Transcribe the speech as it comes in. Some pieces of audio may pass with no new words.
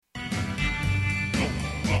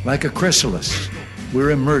Like a chrysalis, we're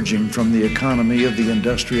emerging from the economy of the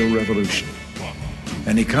Industrial Revolution,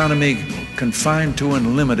 an economy confined to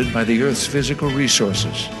and limited by the Earth's physical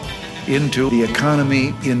resources, into the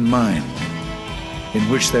economy in mind, in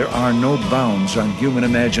which there are no bounds on human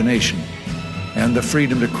imagination, and the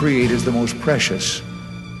freedom to create is the most precious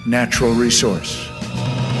natural resource.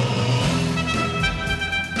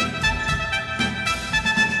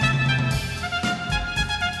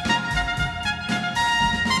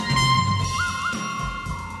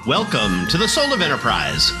 Welcome to the Soul of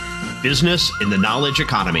Enterprise, Business in the Knowledge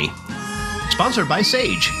Economy. Sponsored by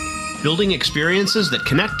Sage, building experiences that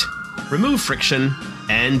connect, remove friction,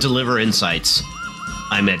 and deliver insights.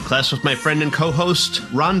 I'm Ed Kless with my friend and co-host,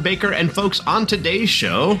 Ron Baker, and folks, on today's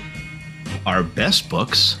show, our best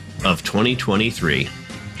books of 2023.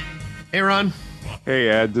 Hey, Ron. Hey,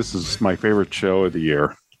 Ed. This is my favorite show of the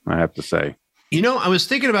year, I have to say. You know, I was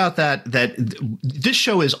thinking about that this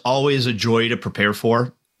show is always a joy to prepare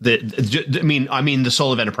for. I mean, the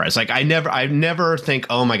Soul of Enterprise. Like, I never think,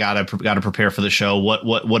 oh my God, I've got to prepare for the show.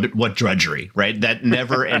 What drudgery, right? That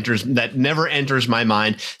never enters my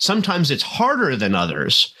mind. Sometimes it's harder than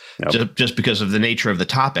others, just because of the nature of the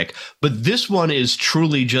topic. But this one is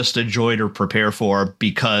truly just a joy to prepare for,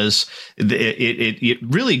 because it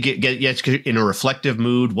really gets in a reflective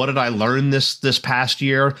mood. What did I learn this past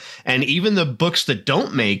year? And even the books that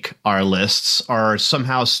don't make our lists are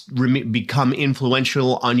somehow become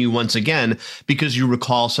influential on you once again, because you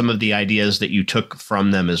recall some of the ideas that you took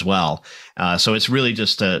from them as well. So it's really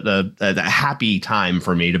just a happy time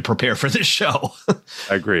for me to prepare for this show.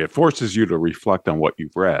 I agree. It forces you to reflect on what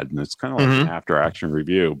you've read, and it's kind of like an after-action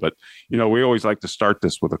review. But, you know, we always like to start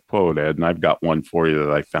this with a quote, Ed, and I've got one for you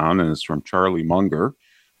that I found, and it's from Charlie Munger,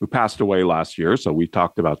 who passed away last year. So we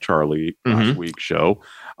talked about Charlie last week's show.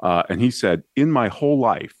 And he said, "In my whole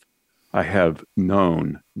life, I have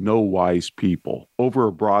known no wise people over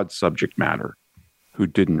a broad subject matter who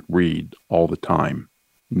didn't read all the time.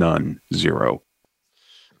 None, zero."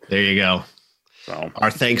 There you go. So, our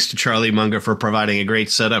thanks to Charlie Munger for providing a great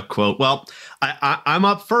setup quote. Well, I'm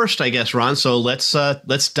up first, I guess, Ron. So let's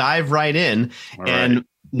dive right in. All and right.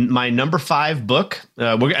 My number 5 book,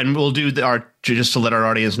 we'll do just to let our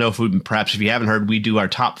audience know, perhaps if you haven't heard, we do our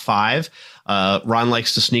top 5. Ron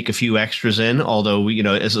likes to sneak a few extras in, although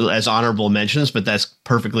as honorable mentions, but that's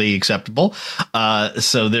perfectly acceptable.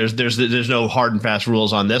 So there's no hard and fast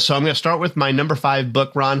rules on this. So I'm going to start with my number 5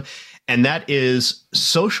 book, Ron, and that is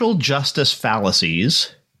Social Justice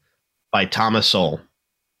Fallacies by Thomas Sowell.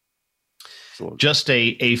 Just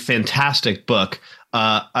a fantastic book.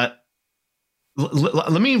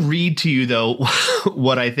 Let me read to you, though,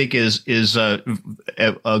 what I think is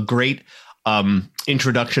a great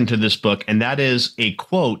introduction to this book, and that is a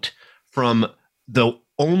quote from the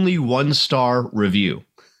only 1-star review.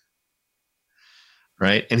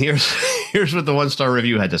 Right, and here's what the 1-star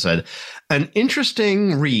review had to say: "An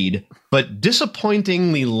interesting read, but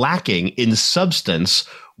disappointingly lacking in substance,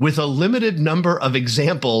 with a limited number of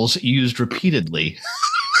examples used repeatedly."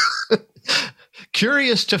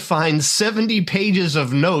 Curious to find 70 pages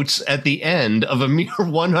of notes at the end of a mere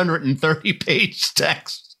 130-page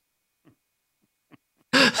text.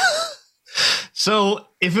 So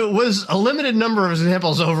if it was a limited number of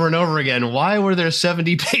examples over and over again, why were there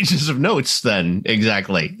 70 pages of notes then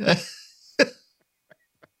exactly?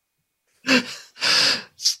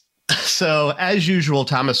 So as usual,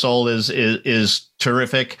 Thomas Sowell is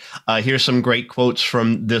terrific. Here's some great quotes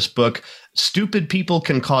from this book. "Stupid people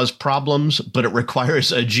can cause problems, but it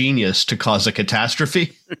requires a genius to cause a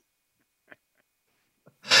catastrophe."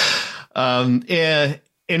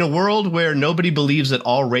 In a world where nobody believes that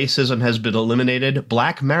all racism has been eliminated,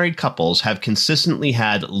 Black married couples have consistently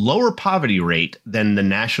had lower poverty rate than the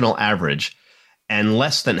national average, and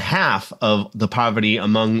less than half of the poverty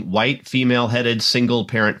among white, female-headed,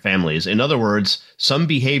 single-parent families. In other words, some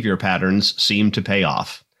behavior patterns seem to pay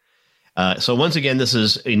off. So once again, this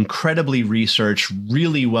is incredibly researched,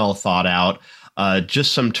 really well thought out,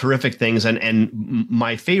 just some terrific things. And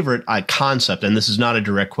my favorite concept, and this is not a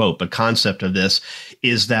direct quote, but concept of this,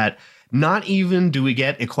 is that not even do we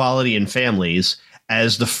get equality in families,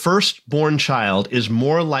 as the firstborn child is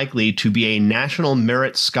more likely to be a National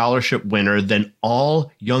Merit Scholarship winner than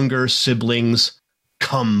all younger siblings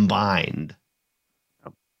combined.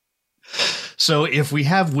 So if we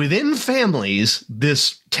have within families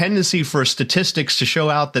this tendency for statistics to show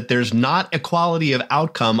out that there's not equality of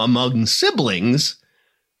outcome among siblings,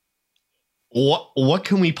 what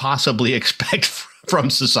can we possibly expect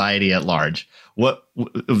from society at large?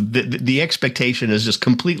 the expectation is just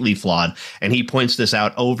completely flawed. And he points this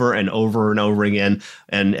out over and over and over again.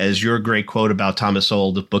 And as your great quote about Thomas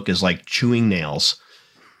Sowell, the book is like chewing nails.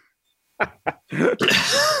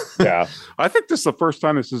 Yeah, I think this is the first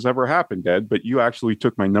time this has ever happened, Ed, but you actually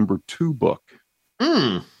took my number 2 book,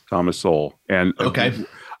 Thomas Sowell. And okay.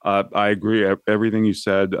 I agree. Everything you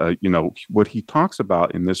said, what he talks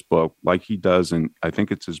about in this book, like he does in, I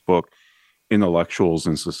think it's his book, Intellectuals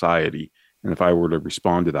in Society. And if I were to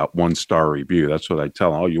respond to that 1-star review, that's what I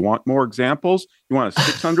tell them. Oh, you want more examples? You want a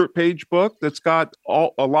 600-page book that's got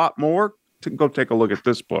a lot more? Go take a look at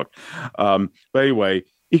this book. But anyway,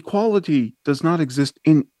 equality does not exist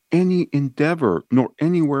in any endeavor nor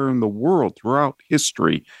anywhere in the world throughout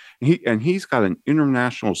history. He's got an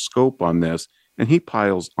international scope on this, and he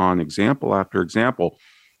piles on example after example.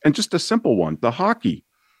 And just a simple one, the hockey,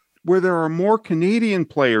 where there are more Canadian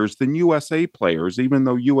players than USA players, even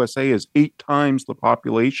though USA is 8 times the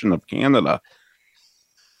population of Canada.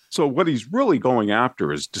 So what he's really going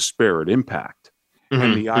after is disparate impact.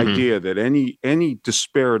 And the idea that any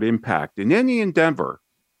disparate impact in any endeavor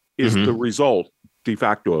is the result de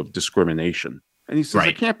facto of discrimination. And he says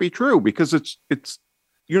it can't be true because it's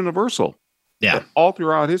universal. Yeah. All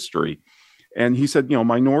throughout history. And he said,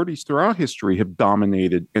 minorities throughout history have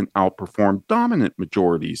dominated and outperformed dominant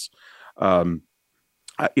majorities.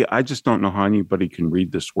 I just don't know how anybody can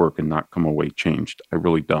read this work and not come away changed. I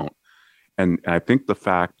really don't. And I think the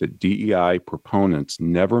fact that DEI proponents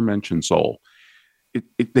never mention Sowell,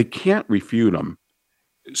 they can't refute him.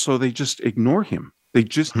 So they just ignore him. They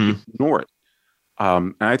just ignore it.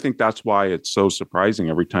 And I think that's why it's so surprising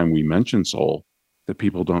every time we mention Sowell that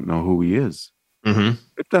people don't know who he is. They've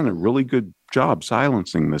done a really good job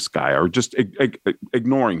silencing this guy, or just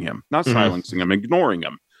ignoring him, not silencing him, ignoring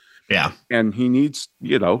him. Yeah. And he needs,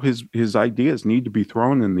 his ideas need to be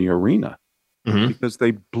thrown in the arena because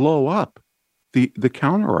they blow up the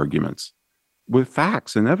counter arguments with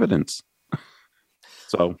facts and evidence.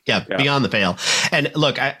 So yeah, beyond the pale. And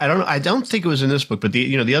look, I don't think it was in this book, but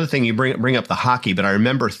the other thing, you bring up the hockey, but I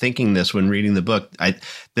remember thinking this when reading the book.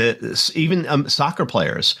 Even soccer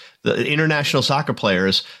players, the international soccer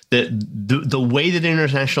players, the way that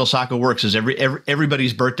international soccer works is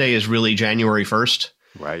everybody's birthday is really January 1st.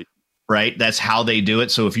 Right. That's how they do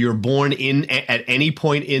it. So if you're born at any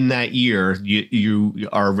point in that year, you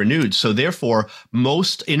are renewed. So therefore,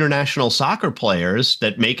 most international soccer players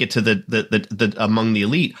that make it to the among the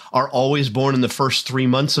elite are always born in the first 3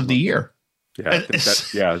 months of the year. Yeah, I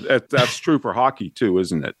think that's true for hockey too,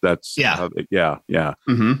 isn't it? That's yeah.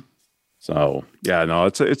 So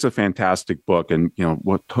it's a fantastic book, and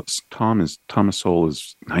Thomas Sowell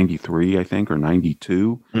is 93, I think, or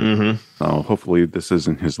 92. So hopefully this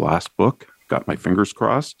isn't his last book. Got my fingers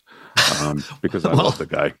crossed because I love the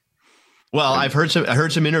guy. Well, I've heard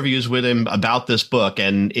some interviews with him about this book,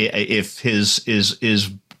 and if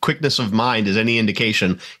his quickness of mind is any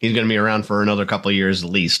indication, he's going to be around for another couple of years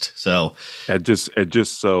at least. So,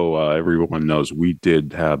 just so everyone knows, we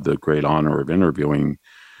did have the great honor of interviewing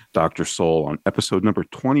Dr. Sowell on episode number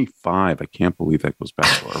 25. I can't believe that goes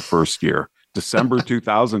back to our first year, December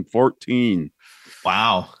 2014.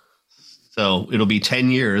 Wow. So it'll be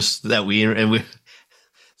 10 years that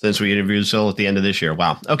since we interviewed Sowell at the end of this year.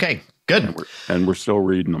 Wow. Okay, good. And we're still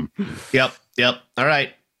reading them. Yep. All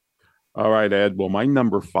right, Ed. Well, my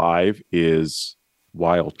number 5 is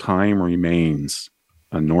While Time Remains,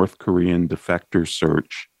 a North Korean defector's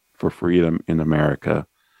search for freedom in America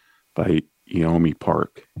by Yeonmi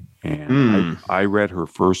Park. And I read her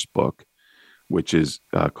first book, which is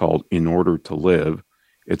called In Order to Live.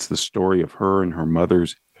 It's the story of her and her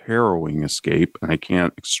mother's harrowing escape. And I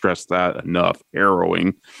can't stress that enough.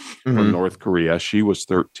 Harrowing from North Korea. She was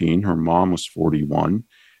 13. Her mom was 41.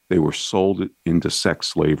 They were sold into sex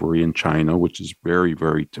slavery in China, which is very,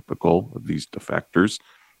 very typical of these defectors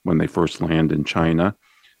when they first land in China.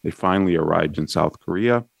 They finally arrived in South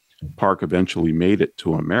Korea. Park eventually made it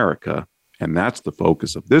to America. And that's the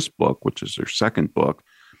focus of this book, which is her second book.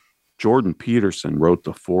 Jordan Peterson wrote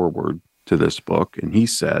the foreword to this book, and he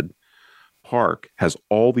said, Park has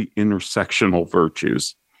all the intersectional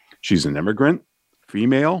virtues. She's an immigrant,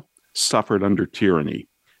 female, suffered under tyranny.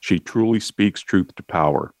 She truly speaks truth to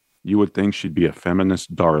power. You would think she'd be a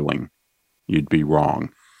feminist darling. You'd be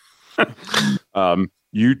wrong.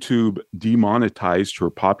 YouTube demonetized her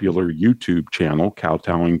popular YouTube channel,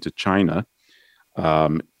 Kowtowing to China,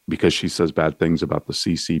 because she says bad things about the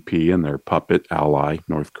CCP and their puppet ally,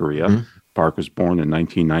 North Korea. Park was born in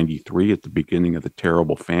 1993 at the beginning of the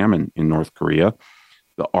terrible famine in North Korea,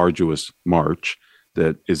 the arduous march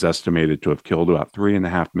that is estimated to have killed about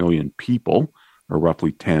 3.5 million people, or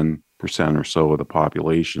roughly 10 or so of the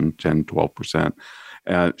population, 10,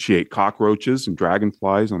 12%. She ate cockroaches and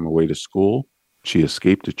dragonflies on the way to school. She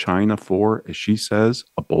escaped to China for, as she says,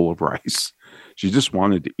 a bowl of rice. She just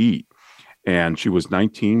wanted to eat. And she was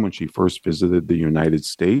 19 when she first visited the United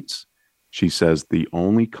States. She says the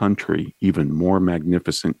only country even more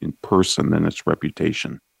magnificent in person than its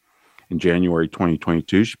reputation. In January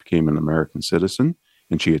 2022, she became an American citizen,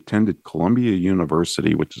 and she attended Columbia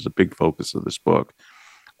University, which is a big focus of this book,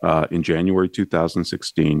 in January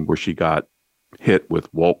 2016, where she got hit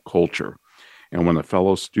with woke culture. And when a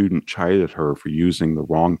fellow student chided her for using the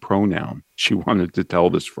wrong pronoun, she wanted to tell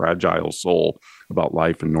this fragile soul about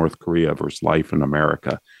life in North Korea versus life in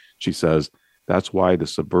America. She says, that's why the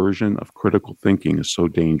subversion of critical thinking is so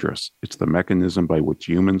dangerous. It's the mechanism by which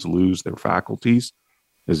humans lose their faculties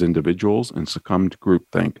as individuals and succumb to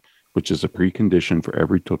groupthink, which is a precondition for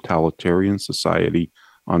every totalitarian society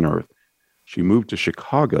on earth. She moved to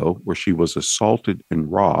Chicago, where she was assaulted and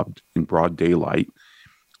robbed in broad daylight,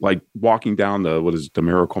 like walking down the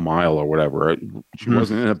Miracle Mile or whatever. She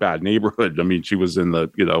wasn't in a bad neighborhood. I mean, she was in the,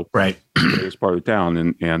 right, biggest part of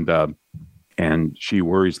town. And she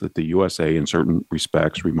worries that the USA, in certain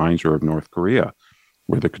respects, reminds her of North Korea,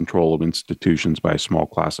 where the control of institutions by a small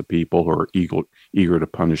class of people who are eager to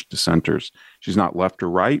punish dissenters. She's not left or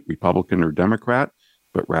right, Republican or Democrat,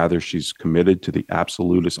 but rather she's committed to the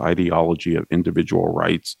absolutist ideology of individual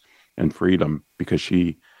rights and freedom because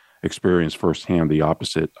she experienced firsthand the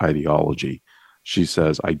opposite ideology. She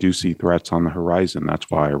says, I do see threats on the horizon.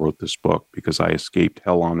 That's why I wrote this book, because I escaped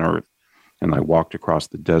hell on earth and I walked across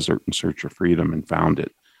the desert in search of freedom and found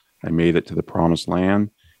it. I made it to the promised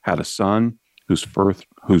land, had a son whose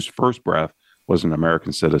first breath was an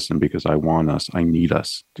American citizen because I need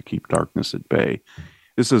us to keep darkness at bay.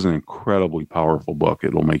 This is an incredibly powerful book.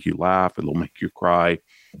 It'll make you laugh. It'll make you cry.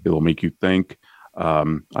 It'll make you think.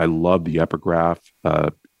 I love the epigraph.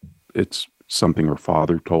 It's something her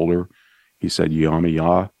father told her. He said,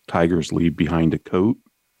 Yama, tigers leave behind a coat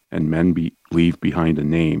and men leave behind a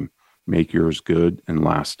name. Make yours good and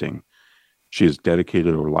lasting. She has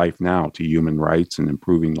dedicated her life now to human rights and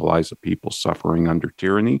improving the lives of people suffering under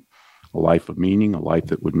tyranny, a life of meaning, a life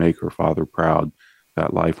that would make her father proud.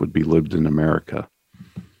 That life would be lived in America.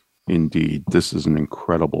 Indeed, this is an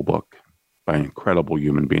incredible book by an incredible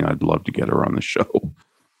human being. I'd love to get her on the show.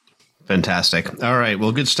 Fantastic. All right.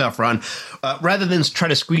 Well, good stuff, Ron. Rather than try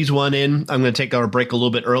to squeeze one in, I'm going to take our break a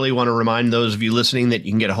little bit early. I want to remind those of you listening that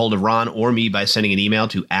you can get a hold of Ron or me by sending an email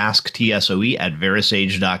to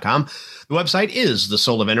asktsoe@verasage.com. The website is The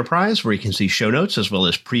Soul of Enterprise, where you can see show notes as well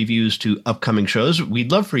as previews to upcoming shows.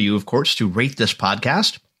 We'd love for you, of course, to rate this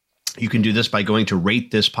podcast. You can do this by going to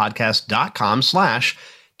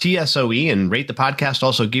ratethispodcast.com/TSOE and rate the podcast.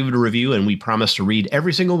 Also give it a review, and we promise to read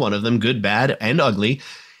every single one of them, good, bad, and ugly,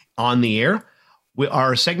 on the air.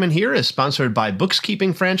 Our segment here is sponsored by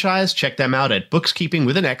Bookskeeping Franchise. Check them out at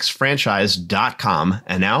bookskeepingwithanxfranchise.com.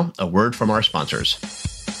 And now, a word from our sponsors.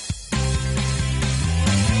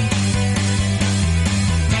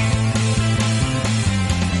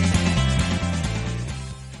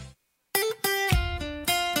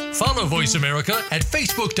 Follow Voice America at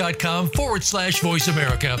Facebook.com/Voice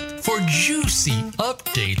America for juicy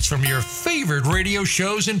updates from your favorite radio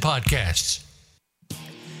shows and podcasts.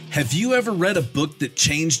 Have you ever read a book that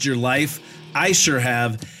changed your life? I sure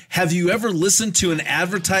have. Have you ever listened to an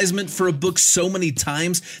advertisement for a book so many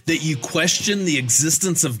times that you question the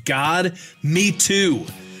existence of God? Me too.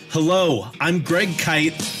 Hello, I'm Greg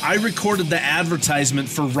Kite. I recorded the advertisement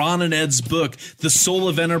for Ron and Ed's book, The Soul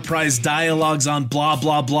of Enterprise Dialogues on blah,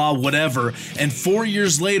 blah, blah, whatever. And 4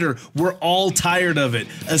 years later, we're all tired of it,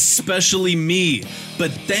 especially me.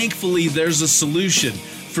 But thankfully, there's a solution.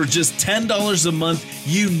 For just $10 a month,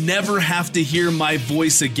 you never have to hear my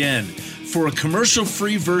voice again. For a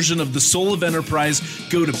commercial-free version of The Soul of Enterprise,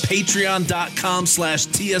 go to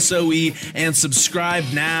patreon.com/TSOE and subscribe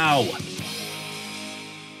now.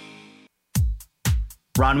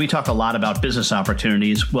 Ron, we talk a lot about business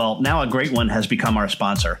opportunities. Well, now a great one has become our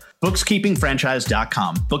sponsor,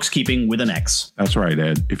 bookskeepingfranchise.com, bookkeeping with an X. That's right,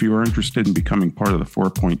 Ed. If you are interested in becoming part of the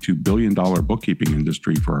 $4.2 billion bookkeeping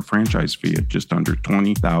industry for a franchise fee of just under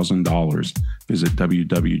 $20,000, visit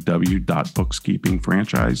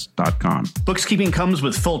www.bookskeepingfranchise.com. Bookkeeping comes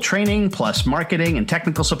with full training, plus marketing and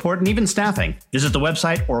technical support, and even staffing. Visit the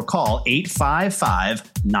website or call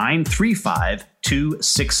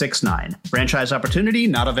 855-935-2669. Franchise opportunity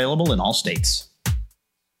not available in all states.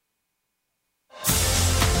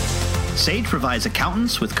 Sage provides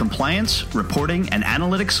accountants with compliance, reporting, and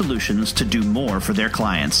analytic solutions to do more for their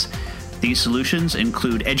clients. These solutions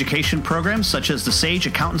include education programs such as the Sage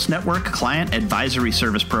Accountants Network Client Advisory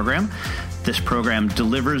Service Program. This program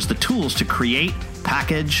delivers the tools to create,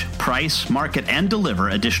 package, price, market, and deliver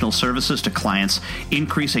additional services to clients,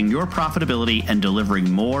 increasing your profitability and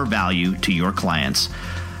delivering more value to your clients.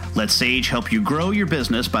 Let Sage help you grow your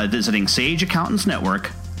business by visiting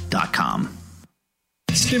sageaccountantsnetwork.com.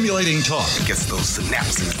 Stimulating talk gets those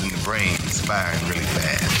synapses in the brain firing really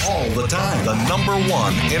fast. all the time. The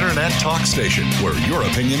 #1 internet talk station where your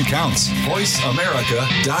opinion counts.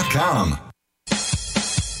 VoiceAmerica.com.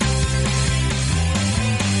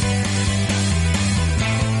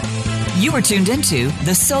 You are tuned into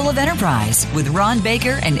The Soul of Enterprise with Ron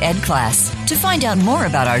Baker and Ed Kless. To find out more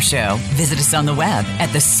about our show, visit us on the web at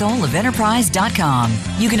thesoulofenterprise.com.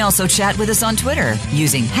 You can also chat with us on Twitter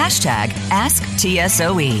using hashtag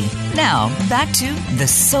AskTSOE. Now, back to The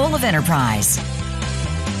Soul of Enterprise.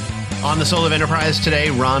 On The Soul of Enterprise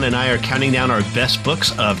today, Ron and I are counting down our best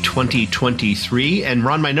books of 2023. And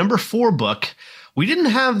Ron, my number 4 book, we didn't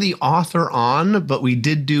have the author on, but we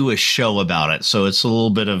did do a show about it. So it's a little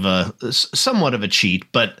bit of somewhat of a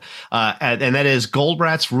cheat, but, and that is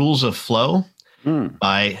Goldratt's Rules of Flow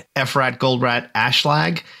by Efrat Goldratt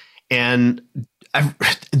Ashlag. And I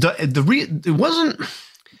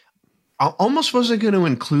almost wasn't going to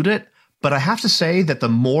include it, but I have to say that the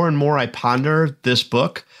more and more I ponder this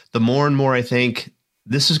book, the more and more I think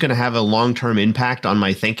this is going to have a long-term impact on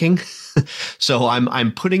my thinking. So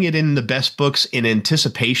I'm putting it in the best books in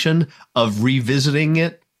anticipation of revisiting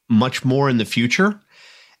it much more in the future.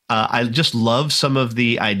 I just love some of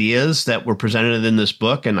the ideas that were presented in this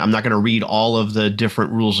book, and I'm not going to read all of the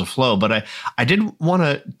different rules of flow, but I did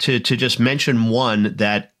want to just mention one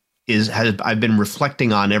that I've been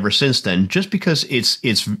reflecting on ever since then, just because it's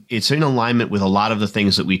in alignment with a lot of the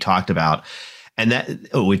things that we talked about, and that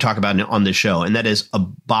we talk about on this show, and that is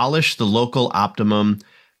abolish the local optimum.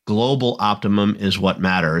 Global optimum is what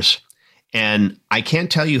matters. And I can't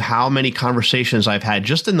tell you how many conversations I've had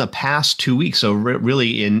just in the past 2 weeks. So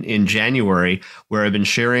really in January, where I've been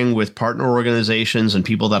sharing with partner organizations and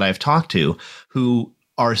people that I've talked to who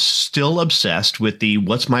are still obsessed with the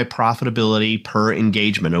what's my profitability per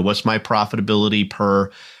engagement, or what's my profitability per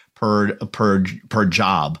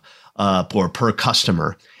job or per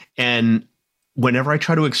customer. And whenever I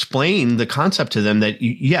try to explain the concept to them that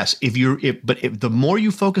yes, if the more you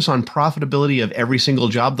focus on profitability of every single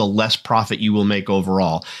job, the less profit you will make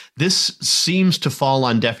overall. This seems to fall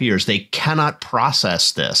on deaf ears. They cannot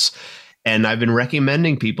process this. And I've been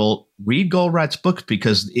recommending people read Goldratt's book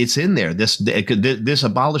because it's in there. This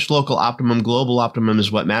abolish local optimum, global optimum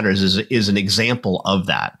is what matters is an example of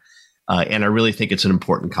that. And I really think it's an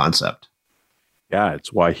important concept. Yeah,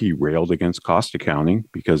 it's why he railed against cost accounting,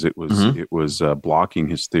 because it was blocking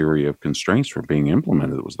his theory of constraints from being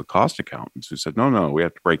implemented. It was the cost accountants who said, no, we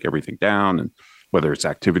have to break everything down, and whether it's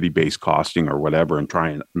activity-based costing or whatever, and try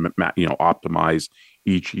and optimize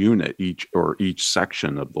each unit, each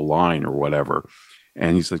section of the line or whatever.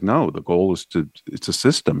 And he's like, no, the goal is it's a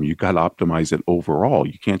system. You got to optimize it overall.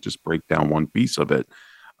 You can't just break down one piece of it.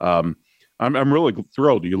 I'm really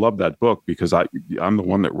thrilled you love that book, because I'm the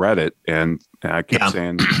one that read it, and I kept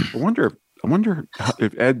saying, I wonder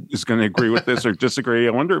if Ed is going to agree with this or disagree.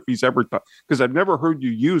 I wonder if he's ever thought, because I've never heard you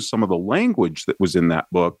use some of the language that was in that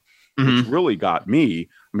book, which really got me.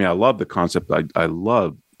 I mean, I love the concept. I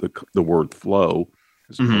love the word flow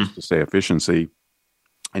as opposed to say efficiency.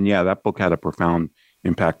 And yeah, that book had a profound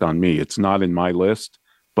impact on me. It's not in my list,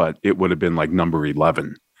 but it would have been like number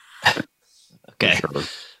 11. Okay. Sure.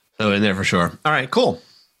 So in there for sure. All right, cool.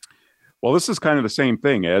 Well, this is kind of the same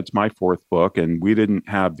thing. It's my 4th book, and we didn't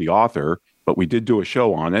have the author, but we did do a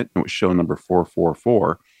show on it. It was show number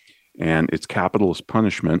 444, and it's Capitalist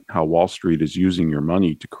Punishment, How Wall Street is Using Your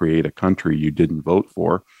Money to Create a Country You Didn't Vote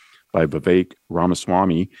For, by Vivek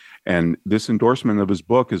Ramaswamy. And this endorsement of his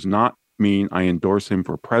book does not mean I endorse him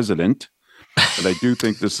for president, but I do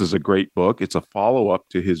think this is a great book. It's a follow-up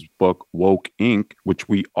to his book, Woke Inc., which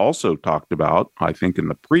we also talked about, I think, in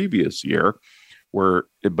the previous year,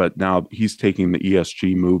 but now he's taking the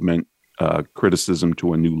ESG movement criticism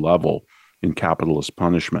to a new level in Capitalist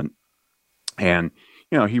Punishment. And,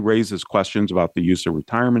 he raises questions about the use of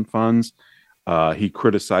retirement funds. He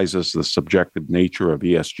criticizes the subjective nature of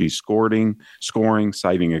ESG scoring,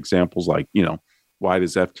 citing examples like, why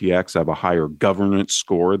does FTX have a higher governance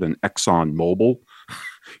score than ExxonMobil?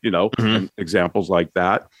 And examples like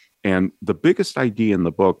that. And the biggest idea in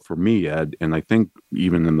the book for me, Ed, and I think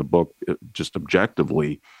even in the book, just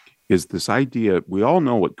objectively, is this idea. We all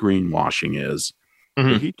know what greenwashing is.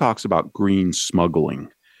 But he talks about green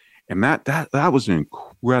smuggling. And that was an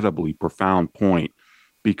incredibly profound point,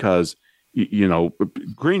 because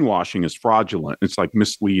greenwashing is fraudulent. It's like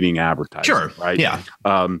misleading advertising. Sure. Right. Yeah.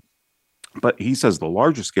 But he says the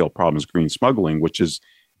larger scale problem is green smuggling, which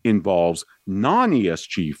involves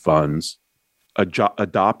non-ESG funds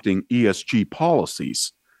adopting ESG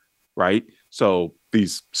policies. Right. So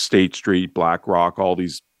these State Street, BlackRock, all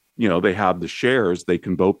these, they have the shares, they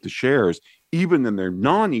can vote the shares. Even in their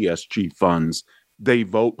non-ESG funds, they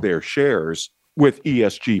vote their shares with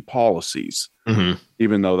ESG policies,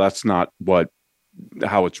 even though that's not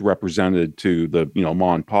how it's represented to the,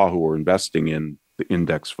 ma and pa who are investing in the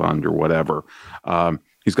index fund or whatever.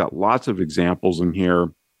 He's got lots of examples in here,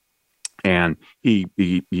 and he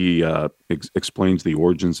explains the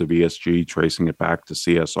origins of ESG, tracing it back to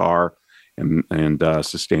CSR and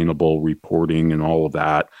sustainable reporting and all of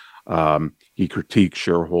that. He critiques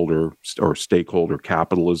shareholder or stakeholder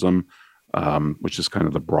capitalism, which is kind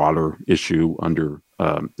of the broader issue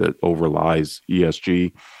that overlies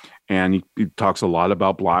ESG. And he talks a lot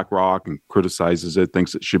about BlackRock and criticizes it,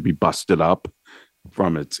 thinks it should be busted up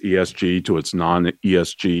from its ESG to its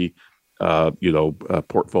non-ESG,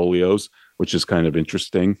 portfolios, which is kind of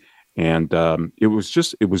interesting. And it was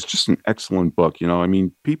just an excellent book.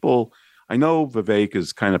 I know Vivek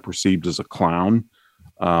is kind of perceived as a clown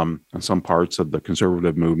on some parts of the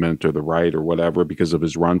conservative movement or the right or whatever because of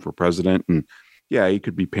his run for president. And yeah, he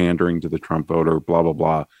could be pandering to the Trump voter, blah, blah,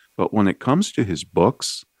 blah. But when it comes to his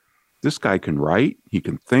books, this guy can write, he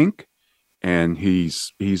can think, and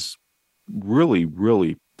he's really,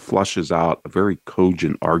 really flushes out a very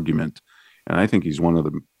cogent argument. And I think he's one of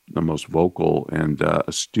the most vocal and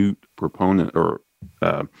astute proponent or,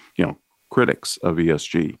 critics of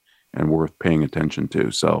ESG and worth paying attention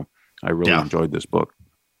to. So I really enjoyed this book.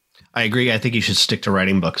 I agree. I think he should stick to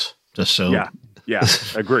writing books. Just so. Yeah,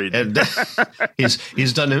 agreed. And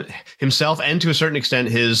he's done himself and to a certain extent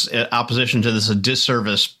his opposition to this a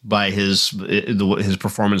disservice by his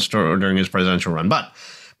performance during his presidential run. But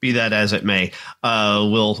be that as it may,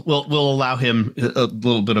 we'll allow him a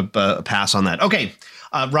little bit of a pass on that. Okay,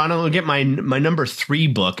 Ron, I'll get my number 3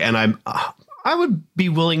 book, and I would be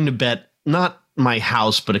willing to bet not my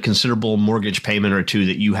house, but a considerable mortgage payment or two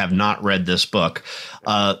that you have not read this book.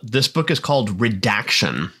 This book is called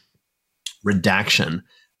Redaction by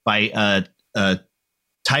Tityrus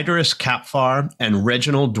Kapfar and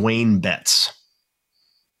Reginald Dwayne Betts.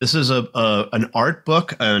 This is an art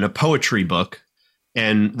book and a poetry book.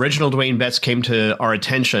 And Reginald Dwayne Betts came to our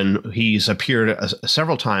attention. He's appeared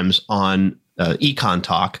several times on Econ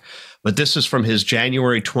Talk, but this is from his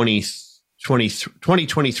January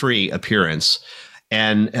 2023 appearance.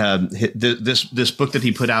 And this book that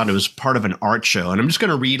he put out, it was part of an art show. And I'm just going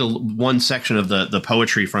to read one section of the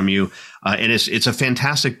poetry from you. And it's a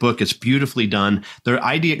fantastic book. It's beautifully done.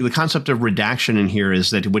 The concept of redaction in here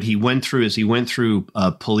is that what he went through is he went through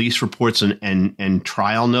police reports and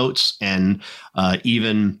trial notes and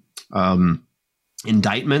even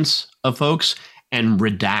indictments of folks, and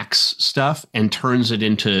redacts stuff and turns it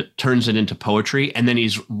into poetry. And then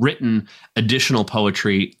he's written additional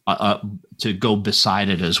poetry to go beside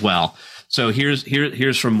it as well. So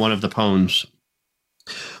here's from one of the poems.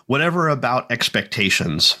 Whatever about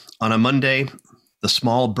expectations. On a Monday, the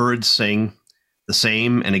small birds sing the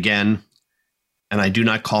same and again, and I do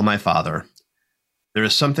not call my father. There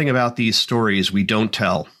is something about these stories we don't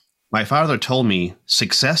tell. My father told me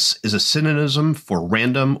success is a synonym for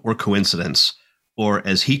random or coincidence, or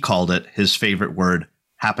as he called it, his favorite word,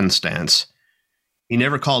 happenstance. He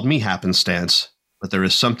never called me happenstance, but there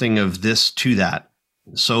is something of this to that.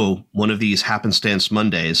 So one of these happenstance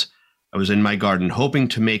Mondays, I was in my garden hoping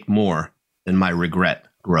to make more than my regret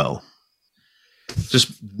grow.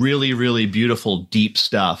 Just really, really beautiful, deep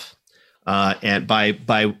stuff. And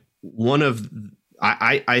by one of,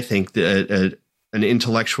 I think, an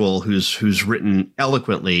intellectual who's written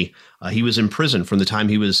eloquently. He was in prison from the time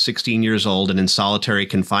he was 16 years old and in solitary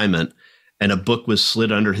confinement, and a book was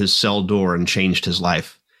slid under his cell door and changed his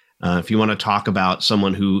life. If you want to talk about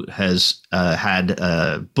someone who has had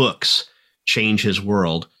books change his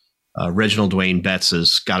world, Reginald Dwayne Betts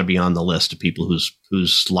has got to be on the list of people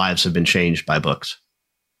whose lives have been changed by books.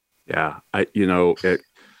 Yeah, I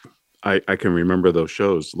can remember those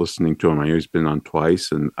shows, listening to him. I know he's been on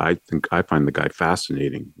twice, and I find the guy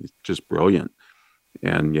fascinating. He's just brilliant.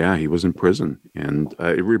 And yeah, he was in prison. And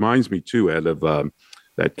it reminds me too, Ed, of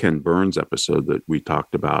that Ken Burns episode that we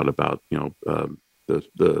talked about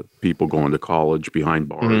the people going to college behind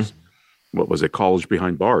bars. Mm-hmm. What was it? College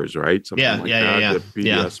Behind Bars, right? Something like that. The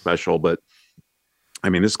PBS special. But I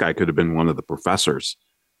mean, this guy could have been one of the professors.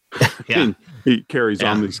 Yeah. He carries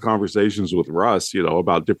on these conversations with Russ,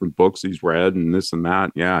 about different books he's read and this and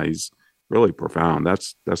that. Yeah, he's really profound.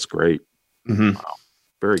 That's great. Mm-hmm. Wow.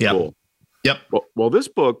 Very cool. Yep. Well, this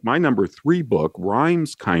book, my number 3 book,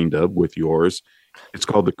 rhymes kind of with yours. It's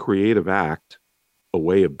called The Creative Act, A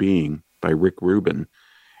Way of Being by Rick Rubin.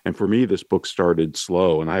 And for me, this book started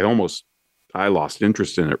slow, and I lost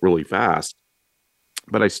interest in it really fast.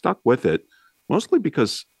 But I stuck with it, mostly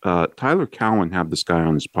because Tyler Cowen had this guy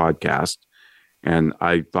on his podcast, and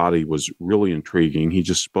I thought he was really intriguing. He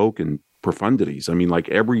just spoke in profundities. I mean, like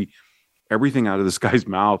everything out of this guy's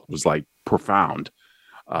mouth was like profound.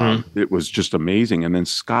 It was just amazing. And then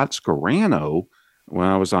Scott Scarano, when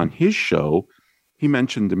I was on his show, he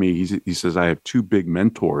mentioned to me, he says, I have 2 big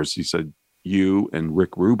mentors. He said, you and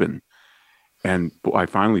Rick Rubin. And I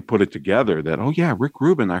finally put it together that, oh yeah, Rick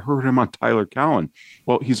Rubin, I heard him on Tyler Cowen.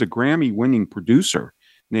 Well, he's a Grammy-winning producer,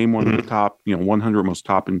 named one of the top, 100 most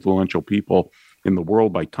top influential people in the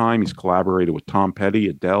world by Time. He's collaborated with Tom Petty,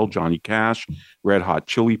 Adele, Johnny Cash, Red Hot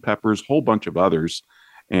Chili Peppers, whole bunch of others.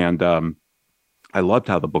 And I loved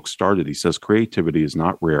how the book started. He says, creativity is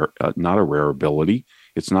not a rare ability.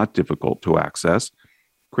 It's not difficult to access.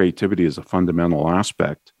 Creativity is a fundamental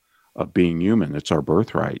aspect of being human. It's our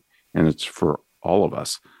birthright, and it's for all of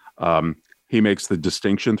us. He makes the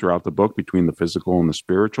distinction throughout the book between the physical and the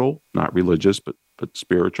spiritual, not religious, but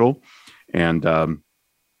spiritual. And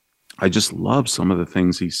I just love some of the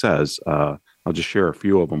things he says. I'll just share a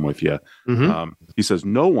few of them with you. He says,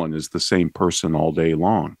 no one is the same person all day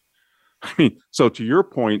long. I mean, so to your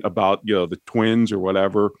point about, the twins or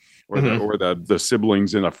whatever, or the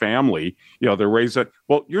siblings in a family, they're raised that,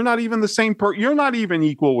 well, you're not even the same person. You're not even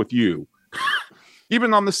equal with you,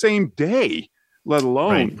 even on the same day, let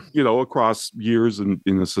alone, across years in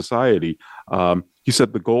the society. He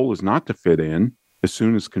said the goal is not to fit in. As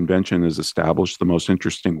soon as convention is established, the most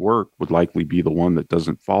interesting work would likely be the one that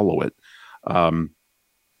doesn't follow it.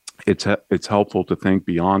 It's helpful to think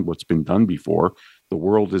beyond what's been done before. The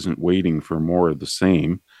world isn't waiting for more of the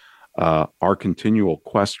same. Our continual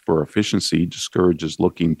quest for efficiency discourages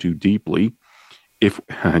looking too deeply.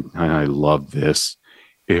 I love this,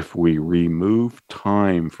 if we remove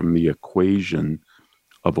time from the equation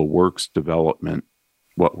of a work's development,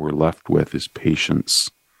 what we're left with is patience.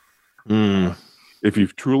 If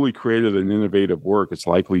you've truly created an innovative work, it's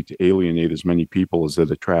likely to alienate as many people as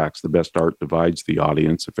it attracts. The best art divides the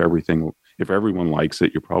audience. If everyone likes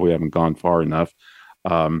it, you probably haven't gone far enough.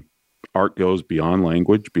 Art goes beyond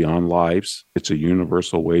language, beyond lives. It's a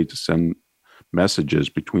universal way to send messages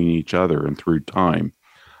between each other and through time.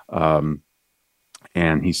 And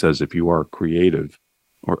he says, if you are creative,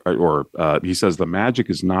 or he says, the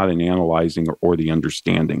magic is not in analyzing or the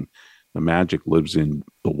understanding. The magic lives in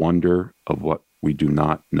the wonder of what we do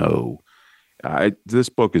not know. This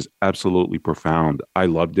book is absolutely profound. I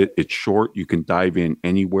loved it. It's short. You can dive in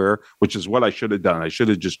anywhere, which is what I should have done. I should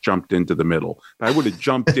have just jumped into the middle. If I would have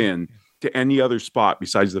jumped in to any other spot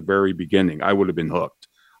besides the very beginning, I would have been hooked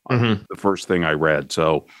on the first thing I read.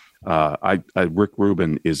 So Rick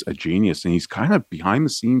Rubin is a genius, and he's kind of behind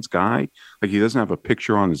the scenes guy. Like, he doesn't have a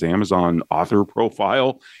picture on his Amazon author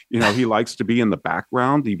profile. He likes to be in the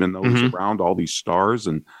background, even though he's around all these stars.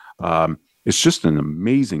 And it's just an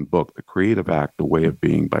amazing book, The Creative Act, A Way of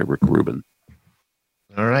Being by Rick Rubin.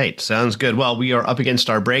 All right. Sounds good. Well, we are up against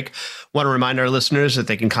our break. Want to remind our listeners that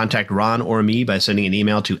they can contact Ron or me by sending an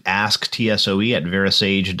email to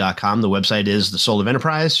asktsoe@verasage.com. The website is The Soul of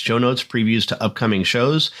Enterprise. Show notes, previews to upcoming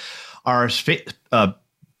shows. Our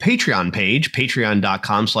Patreon page,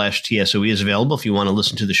 patreon.com/TSOE, is available if you want to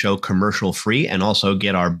listen to the show commercial free and also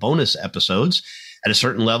get our bonus episodes. At a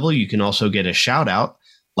certain level, you can also get a shout out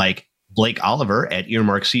like Blake Oliver at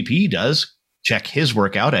Earmark CPE does. Check his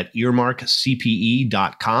work out at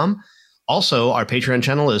earmarkcpe.com. Also, our Patreon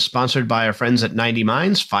channel is sponsored by our friends at 90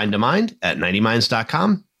 Minds. Find a Mind at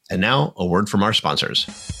 90minds.com. And now, a word from our sponsors.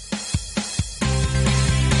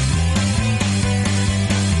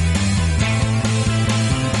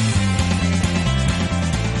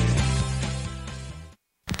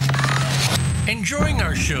 Enjoying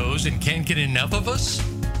our shows and can't get enough of us?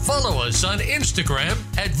 Follow us on Instagram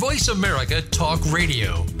at Voice America Talk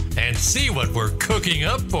Radio and see what we're cooking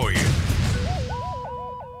up for you.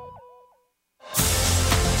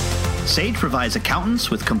 Sage provides accountants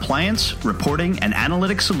with compliance, reporting, and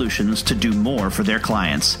analytic solutions to do more for their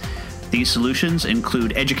clients. These solutions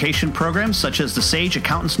include education programs such as the Sage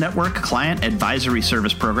Accountants Network Client Advisory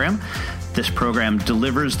Service Program. This program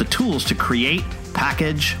delivers the tools to create,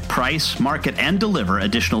 package, price, market, and deliver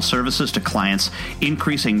additional services to clients,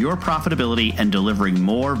 increasing your profitability and delivering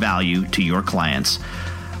more value to your clients.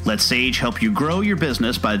 Let Sage help you grow your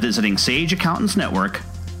business by visiting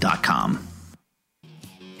sageaccountantsnetwork.com.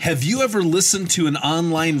 Have you ever listened to an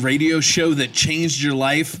online radio show that changed your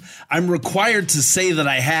life? I'm required to say that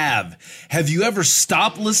I have. Have you ever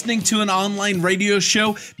stopped listening to an online radio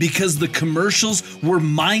show because the commercials were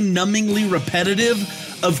mind-numbingly repetitive?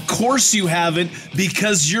 Of course you haven't,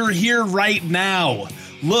 because you're here right now.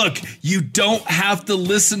 Look, you don't have to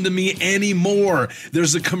listen to me anymore.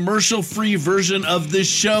 There's a commercial-free version of this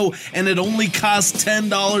show, and it only costs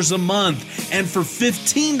 $10 a month. And for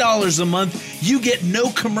 $15 a month, you get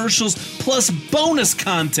no commercials plus bonus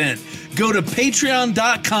content. Go to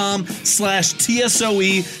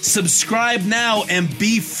patreon.com/TSOE, subscribe now, and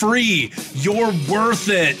be free. You're worth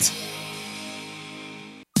it.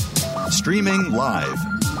 Streaming live,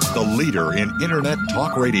 the leader in Internet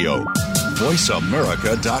talk radio.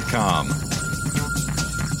 VoiceAmerica.com.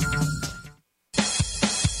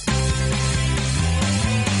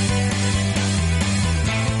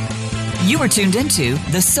 You are tuned into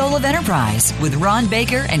The Soul of Enterprise with Ron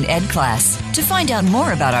Baker and Ed Class. To find out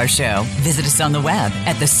more about our show, visit us on the web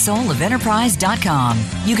at thesoulofenterprise.com.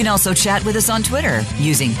 You can also chat with us on Twitter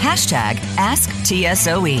using hashtag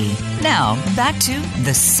AskTSOE. Now, back to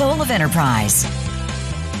The Soul of Enterprise.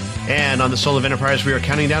 And on the Soul of Enterprise, we are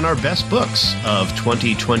counting down our best books of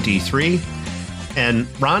 2023. And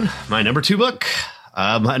Ron, my number 2 book,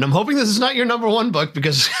 and I'm hoping this is not your number 1 book,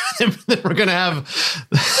 because we're going to have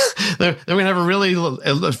a really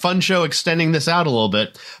fun show extending this out a little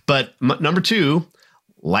bit. But number 2,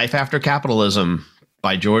 Life After Capitalism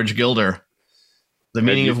by George Gilder. The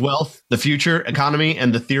Meaning of Wealth, the Future Economy,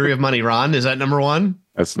 and the Theory of Money. Ron, is that number 1?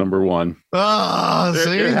 That's number 1. Oh,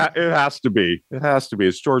 it has to be. It has to be.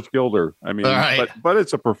 It's George Gilder. I mean, right. but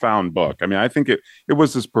it's a profound book. I mean, I think it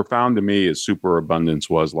was as profound to me as Superabundance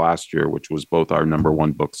was last year, which was both our number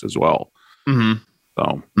 1 books as well. Mm-hmm.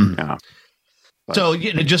 So, yeah. But. So,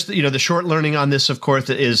 just the short learning on this, of course,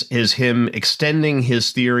 is him extending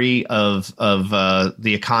his theory of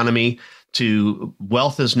the economy to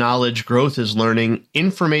wealth is knowledge, growth is learning,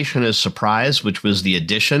 information is surprise, which was the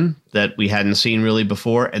addition that we hadn't seen really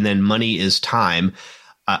before, and then money is time.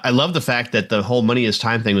 I love the fact that the whole money is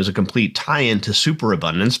time thing was a complete tie-in to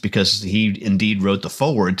Superabundance, because he indeed wrote the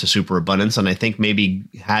foreword to Superabundance, and I think maybe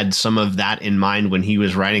had some of that in mind when he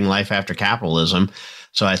was writing Life After Capitalism.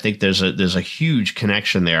 So I think there's a huge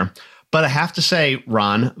connection there. But I have to say,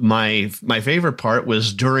 Ron, my favorite part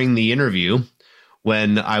was during the interview,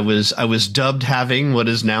 when I was dubbed having what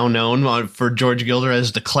is now known for George Gilder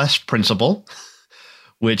as the Klesch principle,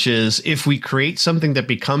 which is, if we create something that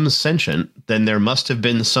becomes sentient, then there must have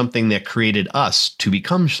been something that created us to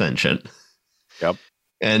become sentient. Yep.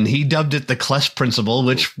 And he dubbed it the Klesch principle,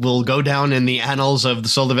 which will go down in the annals of the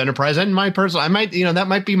Soul of Enterprise. And my personal, that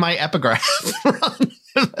might be my epigraph.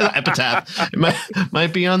 Epitaph. It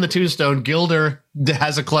might be on the tombstone. Gilder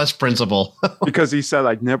has a Klesch principle. Because he said,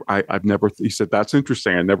 I've never, he said, that's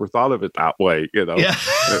interesting. I never thought of it that way. Yeah.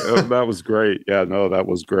 That was great. Yeah, no, that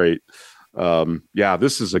was great.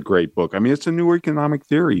 This is a great book. I mean, it's a new economic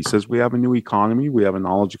theory. He says we have a new economy. We have a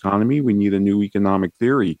knowledge economy. We need a new economic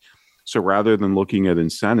theory. So rather than looking at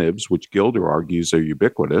incentives, which Gilder argues are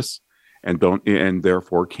ubiquitous and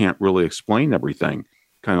therefore can't really explain everything,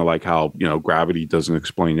 kind of like how, gravity doesn't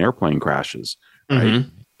explain airplane crashes, right? Mm-hmm.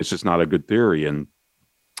 It's just not a good theory. And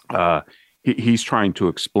he's trying to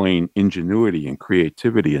explain ingenuity and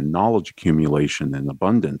creativity and knowledge accumulation and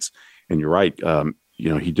abundance. And you're right.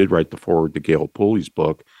 He did write the foreword to Gail Pooley's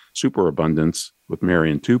book, Superabundance, with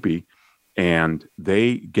Marian Tupy. And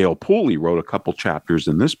Gail Pooley wrote a couple chapters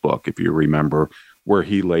in this book, if you remember, where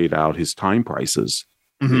he laid out his time prices,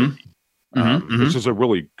 which is a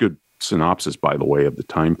really good synopsis, by the way, of the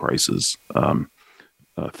time prices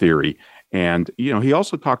theory. And, he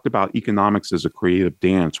also talked about economics as a creative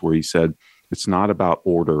dance, where he said it's not about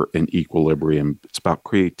order and equilibrium. It's about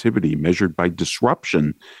creativity measured by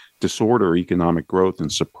disruption, disorder, economic growth, and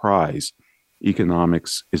surprise.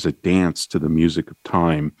 Economics is a dance to the music of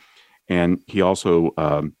time. And he also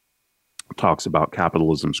talks about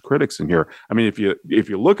capitalism's critics in here. I mean, if you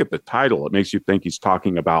look at the title, it makes you think he's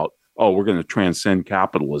talking about, we're going to transcend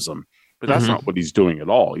capitalism. But that's not what he's doing at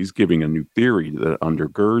all. He's giving a new theory that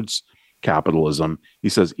undergirds capitalism. He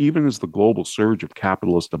says, even as the global surge of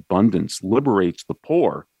capitalist abundance liberates the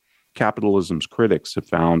poor, capitalism's critics have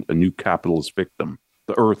found a new capitalist victim,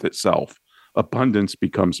 the earth itself. Abundance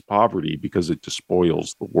becomes poverty because it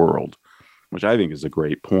despoils the world, which I think is a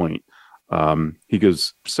great point. He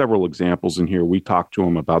gives several examples in here. We talked to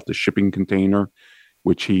him about the shipping container,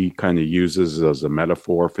 which he kind of uses as a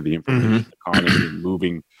metaphor for the information economy and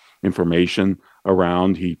moving information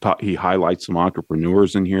around. He highlights some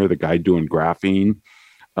entrepreneurs in here, the guy doing graphene,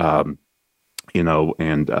 and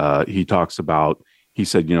he talks about he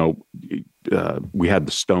said, we had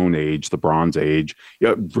the Stone Age, the Bronze Age.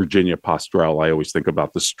 Virginia Postrel, I always think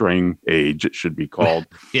about the String Age, it should be called.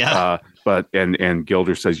 Yeah. But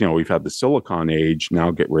Gilder says, we've had the Silicon Age.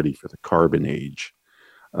 Now get ready for the Carbon Age.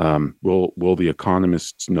 Will the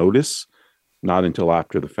economists notice? Not until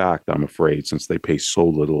after the fact, I'm afraid, since they pay so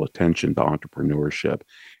little attention to entrepreneurship.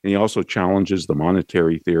 And he also challenges the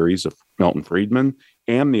monetary theories of Milton Friedman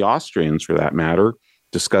and the Austrians, for that matter,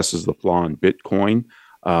 discusses the flaw in Bitcoin.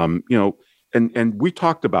 And we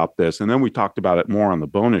talked about this, and then we talked about it more on the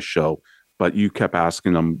bonus show, but you kept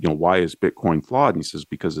asking him, why is Bitcoin flawed? And he says,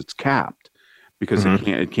 because it's capped, because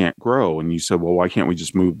it can't grow. And you said, well, why can't we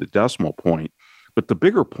just move the decimal point? But the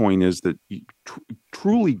bigger point is that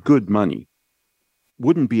truly good money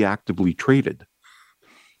wouldn't be actively traded.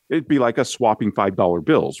 It'd be like us swapping $5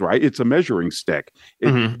 bills, right? It's a measuring stick.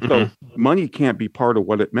 So money can't be part of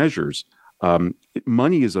what it measures.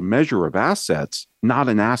 Money is a measure of assets, not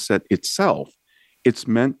an asset itself. It's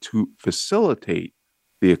meant to facilitate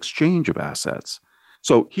the exchange of assets.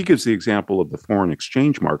 So he gives the example of the foreign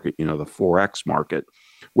exchange market, the Forex market,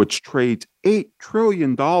 which trades $8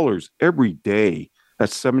 trillion every day.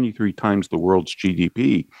 That's 73 times the world's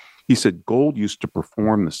GDP. He said gold used to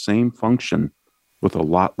perform the same function with a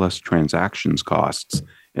lot less transactions costs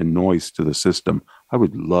and noise to the system. I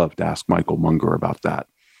would love to ask Michael Munger about that,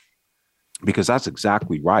 because that's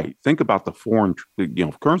exactly right. Think about the foreign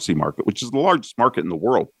currency market, which is the largest market in the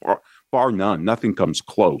world, bar none. Nothing comes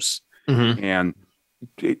close. And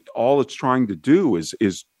all it's trying to do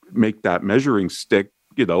is make that measuring stick,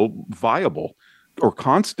 viable or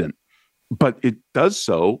constant. But it does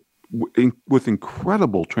so with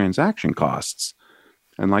incredible transaction costs.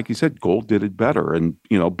 And like you said, gold did it better. And,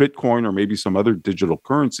 Bitcoin or maybe some other digital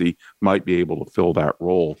currency might be able to fill that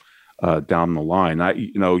role down the line.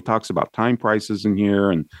 He talks about time prices in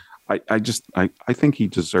here. And I think he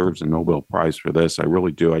deserves a Nobel Prize for this. I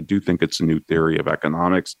really do. I do think it's a new theory of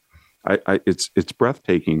economics. It's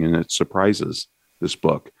breathtaking, and it surprises, this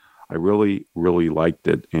book. I really, really liked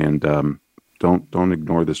it. And don't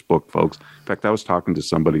ignore this book, folks. In fact, I was talking to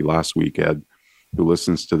somebody last week, Ed, who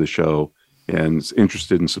listens to the show and is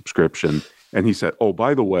interested in subscription. And he said, oh,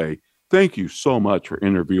 by the way, thank you so much for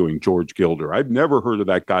interviewing George Gilder. I've never heard of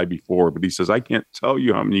that guy before, but he says, I can't tell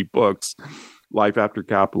you how many books, Life After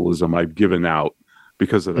Capitalism, I've given out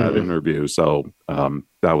because of that interview. So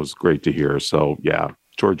that was great to hear. So yeah,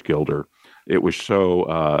 George Gilder. It was show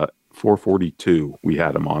 442. We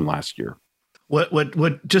had him on last year.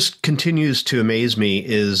 What just continues to amaze me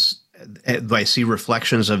is I see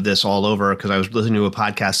reflections of this all over, because I was listening to a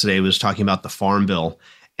podcast today that was talking about the Farm Bill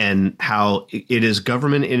and how it is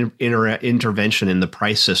government intervention in the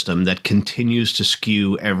price system that continues to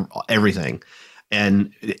skew everything.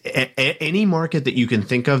 And any market that you can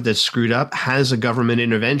think of that's screwed up has a government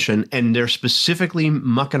intervention, and they're specifically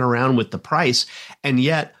mucking around with the price. And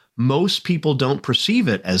yet most people don't perceive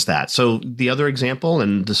it as that. So the other example,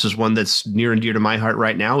 and this is one that's near and dear to my heart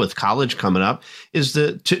right now with college coming up, is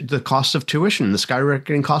the cost of tuition, the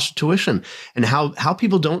skyrocketing cost of tuition, and how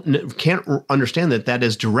people can't understand that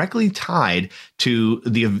is directly tied to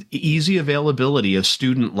the easy availability of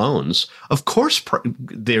student loans. Of course,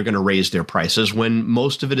 they're going to raise their prices when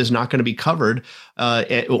most of it is not going to be covered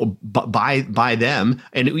by them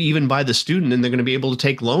and even by the student, and they're going to be able to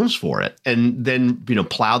take loans for it, and then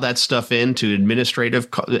plow that stuff into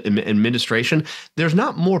administration. There's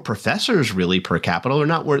not more professors really per capita, or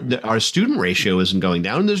not where our student ratio isn't going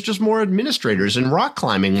down. There's just more administrators and rock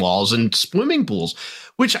climbing walls and swimming pools,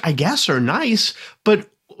 which I guess are nice, but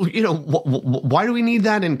why do we need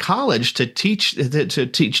that in college to teach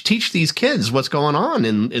these kids what's going on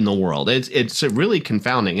in the world? It's really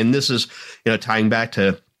confounding. And this is, tying back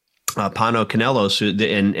to Pano Canelos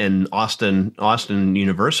in Austin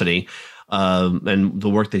University, and the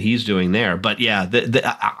work that he's doing there. But yeah,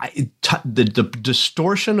 the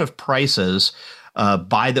distortion of prices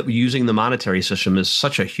by using the monetary system is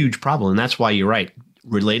such a huge problem. And that's why you're right.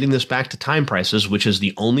 Relating this back to time prices, which is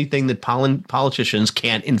the only thing that politicians